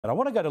I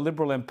want to go to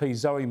Liberal MP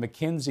Zoe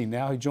McKenzie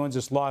now, who joins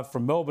us live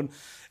from Melbourne.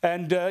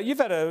 And you've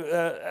had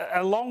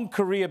a long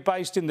career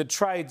based in the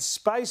trade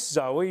space,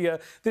 Zoe.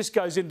 This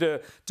goes into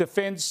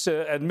defence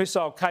and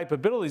missile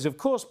capabilities, of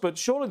course, but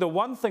surely the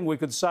one thing we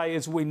could say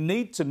is we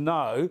need to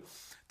know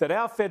that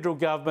our federal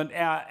government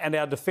and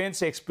our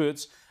defence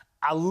experts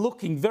are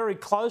looking very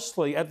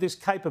closely at this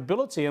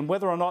capability and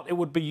whether or not it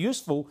would be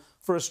useful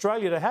for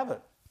Australia to have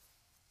it.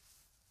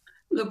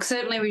 Look,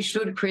 certainly we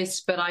should,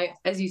 Chris, but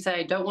as you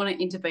say, don't want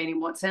to intervene in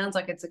what sounds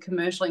like it's a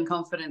commercial in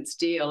confidence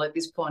deal at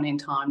this point in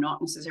time, not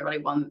necessarily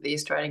one that the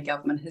Australian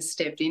government has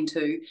stepped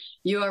into.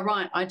 You are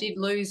right. I did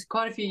lose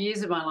quite a few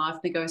years of my life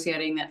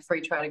negotiating that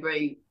free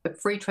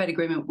trade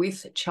agreement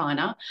with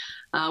China,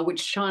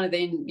 which China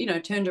then,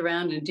 turned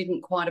around and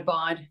didn't quite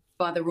abide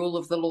by the rule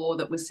of the law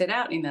that was set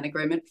out in that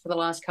agreement for the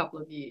last couple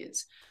of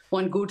years.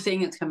 One good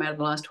thing that's come out of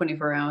the last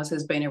 24 hours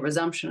has been a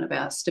resumption of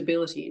our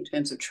stability in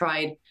terms of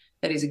trade.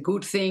 That is a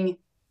good thing,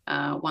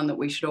 one that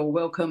we should all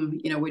welcome.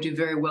 We do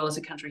very well as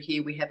a country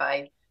here. We have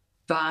a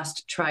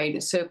vast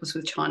trade surplus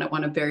with China,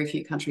 one of very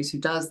few countries who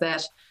does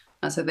that.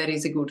 So that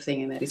is a good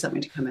thing, and that is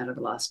something to come out of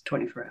the last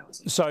 24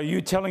 hours. So are you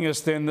telling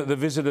us then that the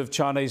visit of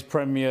Chinese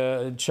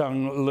Premier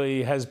Chang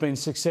Li has been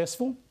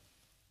successful?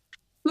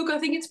 Look, I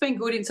think it's been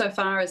good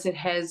insofar as it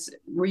has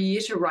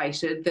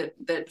reiterated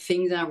that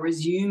things are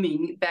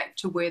resuming back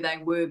to where they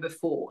were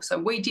before. So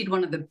we did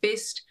one of the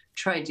best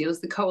trade deals.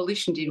 The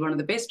coalition did one of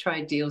the best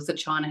trade deals that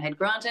China had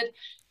granted,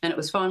 and it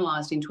was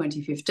finalised in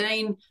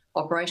 2015,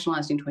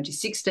 operationalised in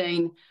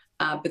 2016,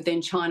 but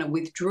then China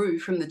withdrew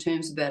from the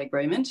terms of that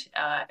agreement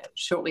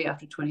shortly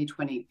after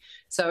 2020.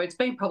 So it's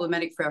been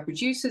problematic for our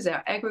producers,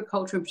 our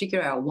agriculture in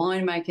particular, our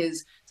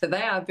winemakers. So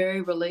they are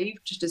very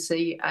relieved to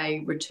see a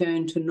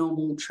return to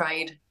normal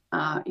trade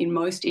in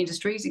most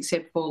industries,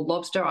 except for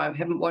lobster. I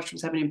haven't watched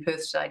what's happening in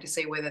Perth today to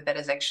see whether that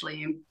has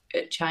actually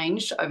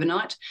changed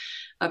overnight.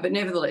 But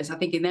nevertheless, I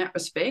think in that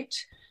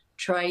respect,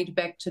 trade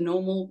back to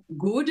normal,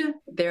 good.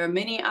 There are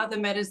many other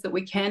matters that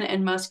we can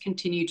and must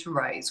continue to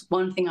raise.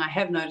 One thing I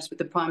have noticed with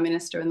the Prime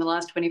Minister in the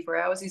last 24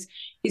 hours is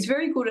he's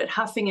very good at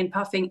huffing and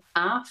puffing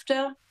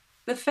after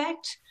the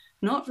fact,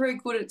 not very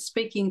good at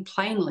speaking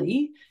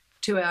plainly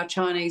to our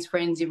Chinese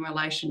friends in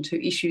relation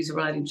to issues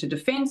relating to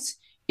defence,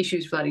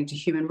 issues relating to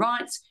human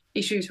rights,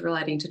 issues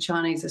relating to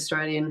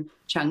Chinese-Australian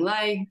Chang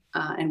Li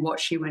and what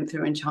she went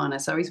through in China.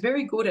 So he's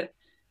very good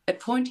at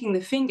pointing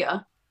the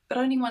finger, but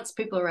only once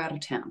people are out of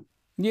town.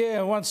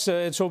 Yeah, once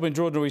it's all been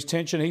drawn to his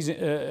attention,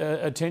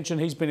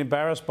 he's been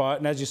embarrassed by it,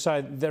 and as you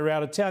say, they're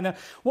out of town. Now,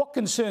 what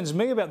concerns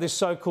me about this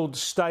so-called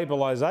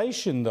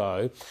stabilisation,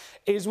 though,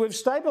 is we've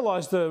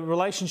stabilised the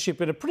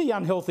relationship in a pretty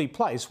unhealthy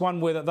place, one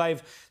where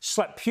they've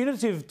slapped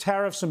punitive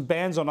tariffs and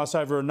bans on us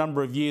over a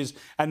number of years,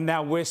 and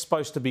now we're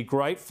supposed to be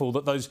grateful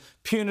that those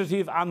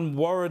punitive,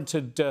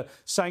 unwarranted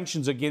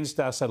sanctions against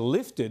us are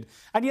lifted,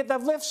 and yet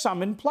they've left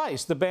some in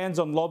place. The bans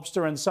on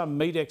lobster and some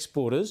meat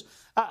exporters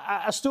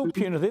are still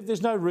punitive.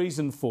 There's no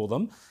reason for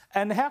them.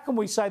 And how can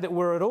we say that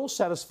we're at all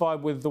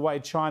satisfied with the way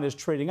China's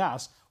treating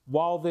us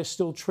while they're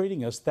still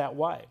treating us that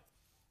way?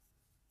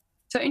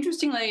 So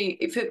interestingly,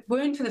 if it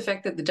weren't for the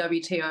fact that the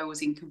WTO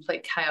was in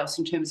complete chaos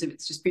in terms of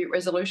its dispute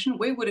resolution,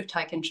 we would have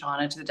taken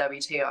China to the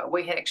WTO.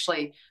 We had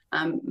actually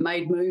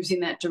made moves in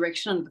that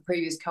direction under the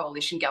previous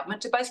coalition government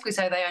to basically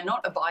say they are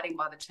not abiding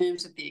by the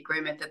terms of the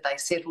agreement that they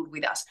settled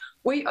with us.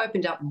 We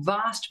opened up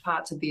vast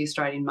parts of the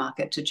Australian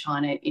market to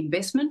China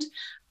investment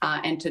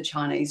and to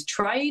Chinese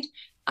trade.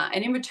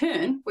 And in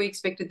return, we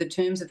expected the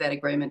terms of that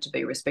agreement to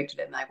be respected,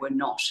 and they were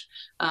not.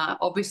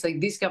 Obviously,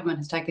 this government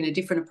has taken a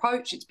different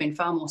approach. It's been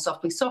far more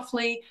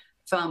softly,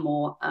 far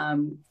more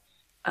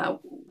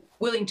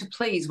willing to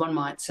please, one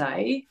might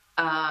say,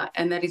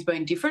 and that has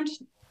been different.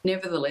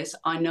 Nevertheless,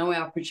 I know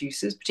our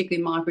producers,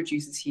 particularly my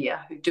producers here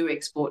who do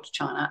export to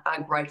China,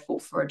 are grateful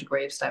for a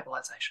degree of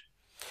stabilisation.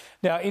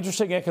 Now,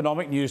 interesting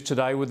economic news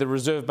today with the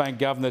Reserve Bank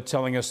governor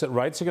telling us that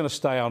rates are going to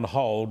stay on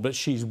hold, but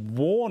she's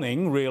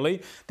warning,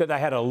 really, that they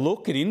had a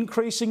look at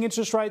increasing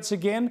interest rates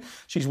again.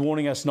 She's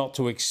warning us not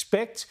to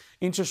expect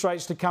interest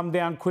rates to come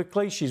down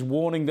quickly. She's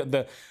warning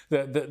that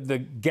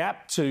the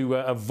gap to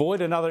avoid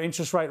another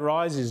interest rate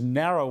rise is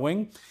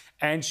narrowing.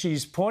 And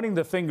she's pointing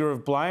the finger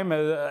of blame,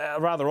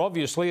 rather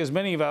obviously, as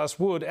many of us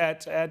would,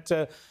 at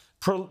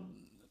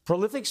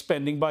prolific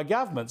spending by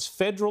governments,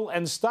 federal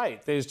and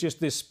state. There's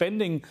just this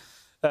spending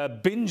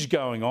binge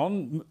going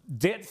on,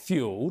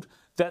 debt-fuelled,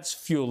 that's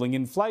fuelling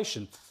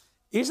inflation.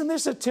 Isn't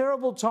this a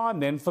terrible time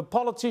then for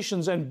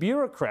politicians and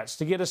bureaucrats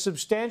to get a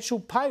substantial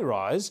pay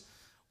rise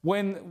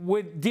when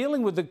we're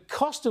dealing with the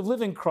cost of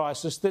living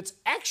crisis that's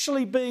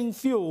actually being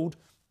fuelled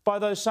by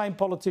those same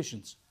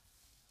politicians?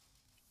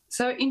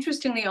 So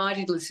interestingly, I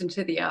did listen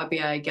to the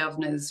RBA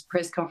governor's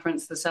press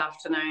conference this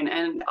afternoon,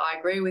 and I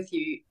agree with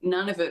you,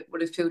 none of it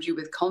would have filled you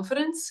with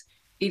confidence.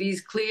 It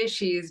is clear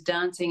she is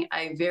dancing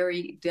a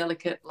very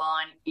delicate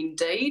line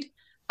indeed.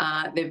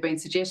 There have been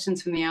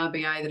suggestions from the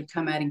RBA that have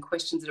come out in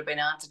questions that have been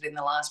answered in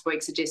the last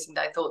week suggesting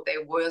they thought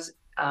there was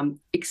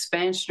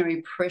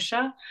expansionary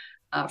pressure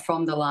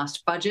from the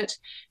last budget.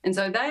 And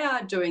so they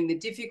are doing the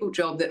difficult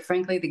job that,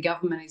 frankly, the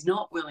government is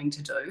not willing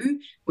to do,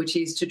 which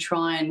is to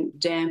try and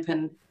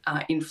dampen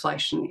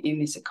inflation in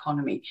this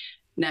economy.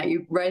 Now,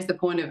 you raised the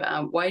point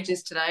of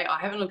wages today. I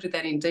haven't looked at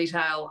that in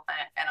detail,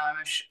 and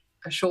I'm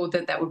assured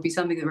that that would be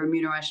something the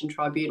Remuneration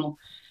Tribunal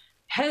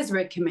has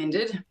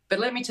recommended. But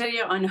let me tell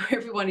you, I know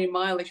everyone in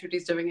my electorate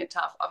is doing it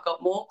tough. I've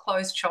got more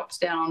closed shops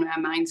down on our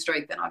main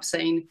street than I've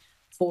seen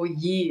for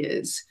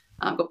years.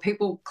 I've got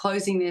people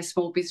closing their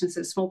small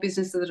businesses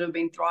that have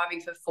been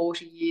thriving for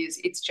 40 years.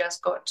 It's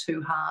just got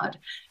too hard.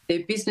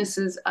 Their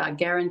businesses are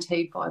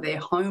guaranteed by their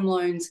home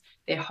loans.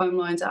 Their home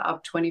loans are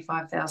up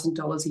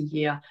 $25,000 a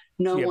year.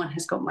 No one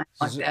has got money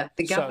like that.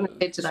 The government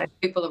said today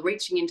people are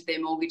reaching into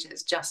their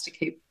mortgages just to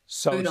keep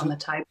food on the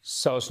table.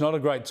 So it's not a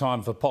great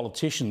time for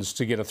politicians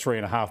to get a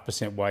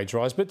 3.5% wage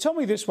rise. But tell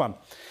me this one.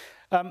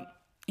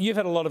 You've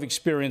had a lot of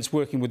experience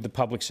working with the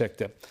public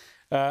sector.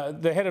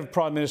 The head of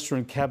Prime Minister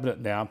and Cabinet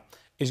now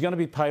is going to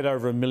be paid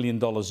over $1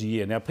 million a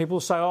year. Now,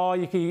 people say, oh,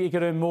 you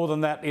can earn more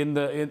than that in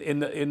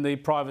the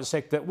private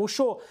sector. Well,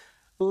 sure,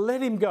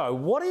 let him go.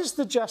 What is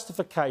the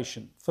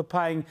justification for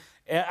paying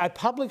a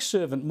public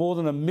servant more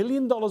than $1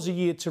 million a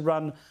year to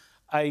run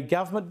a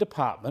government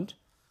department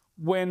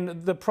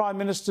when the Prime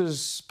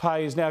Minister's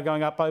pay is now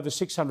going up over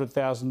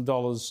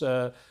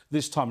 $600,000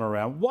 this time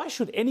around? Why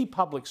should any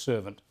public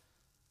servant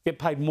get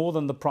paid more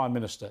than the Prime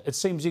Minister? It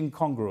seems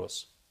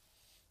incongruous.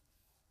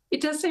 It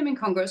does seem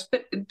incongruous,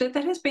 but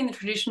that has been the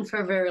tradition for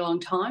a very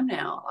long time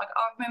now. Like,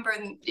 I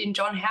remember in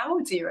John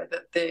Howard's era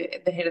that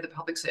the head of the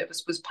public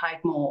service was paid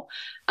more.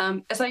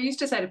 As I used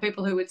to say to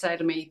people who would say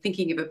to me,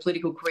 thinking of a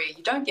political career,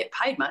 you don't get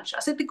paid much.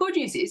 I said, the good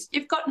news is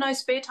you've got no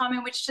spare time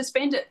in which to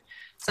spend it.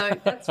 So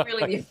that's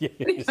really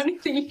the only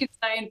thing you can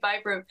say in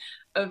favour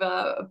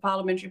of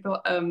parliamentary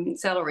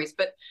salaries.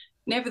 But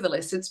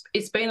nevertheless,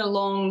 it's been a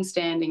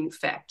long-standing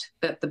fact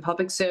that the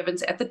public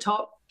servants at the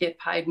top get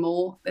paid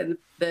more than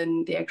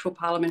the actual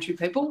parliamentary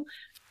people.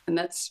 And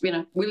that's,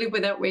 we live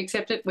with that, we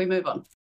accept it, we move on.